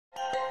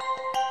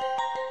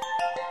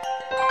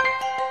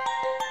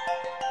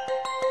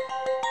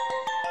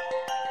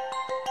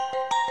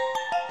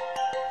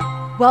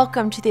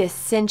Welcome to the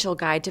Essential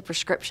Guide to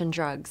Prescription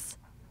Drugs.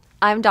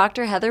 I'm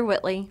Dr. Heather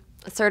Whitley,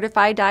 a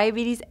certified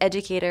diabetes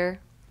educator,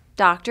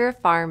 doctor of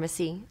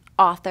pharmacy,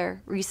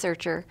 author,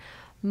 researcher,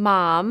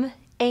 mom,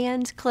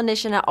 and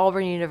clinician at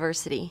Auburn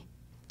University.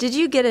 Did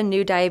you get a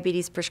new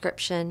diabetes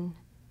prescription?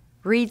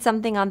 Read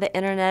something on the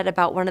internet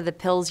about one of the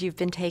pills you've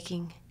been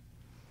taking?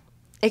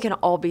 It can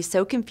all be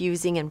so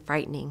confusing and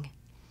frightening.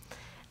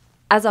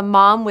 As a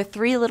mom with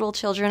 3 little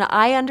children,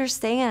 I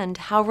understand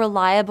how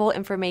reliable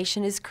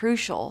information is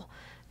crucial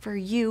for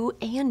you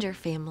and your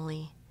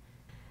family.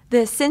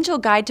 The Essential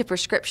Guide to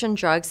Prescription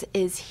Drugs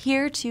is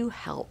here to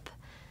help.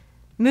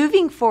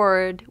 Moving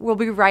forward, we'll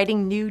be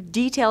writing new,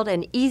 detailed,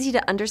 and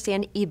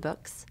easy-to-understand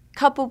ebooks,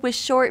 coupled with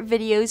short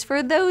videos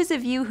for those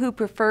of you who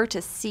prefer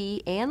to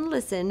see and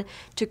listen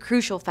to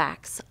crucial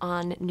facts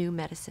on new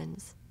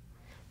medicines.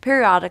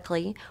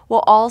 Periodically,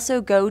 we'll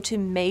also go to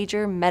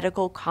major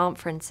medical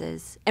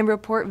conferences and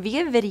report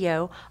via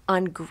video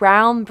on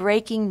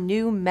groundbreaking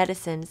new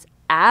medicines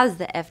as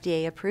the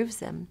FDA approves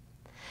them.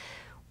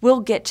 We'll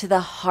get to the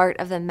heart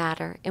of the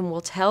matter and we'll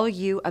tell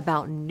you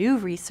about new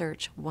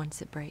research once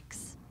it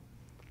breaks.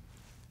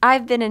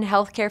 I've been in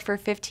healthcare for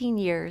 15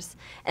 years,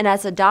 and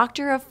as a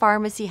doctor of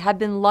pharmacy have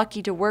been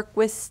lucky to work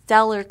with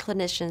stellar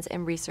clinicians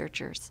and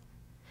researchers.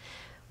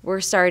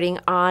 We're starting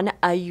on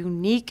a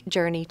unique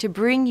journey to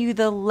bring you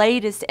the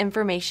latest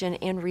information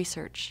and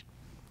research.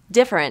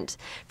 Different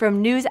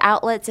from news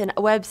outlets and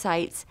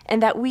websites,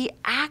 and that we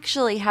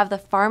actually have the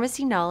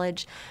pharmacy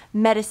knowledge,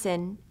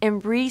 medicine,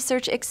 and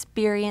research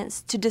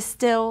experience to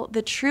distill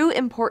the true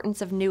importance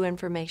of new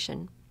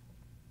information.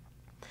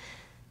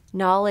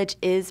 Knowledge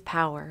is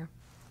power.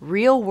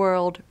 Real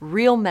world,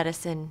 real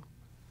medicine,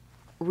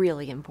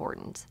 really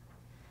important.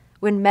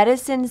 When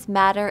medicines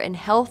matter and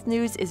health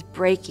news is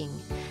breaking,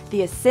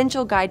 the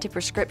Essential Guide to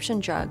Prescription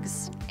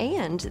Drugs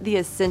and the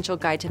Essential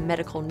Guide to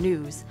Medical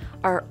News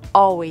are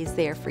always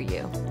there for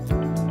you.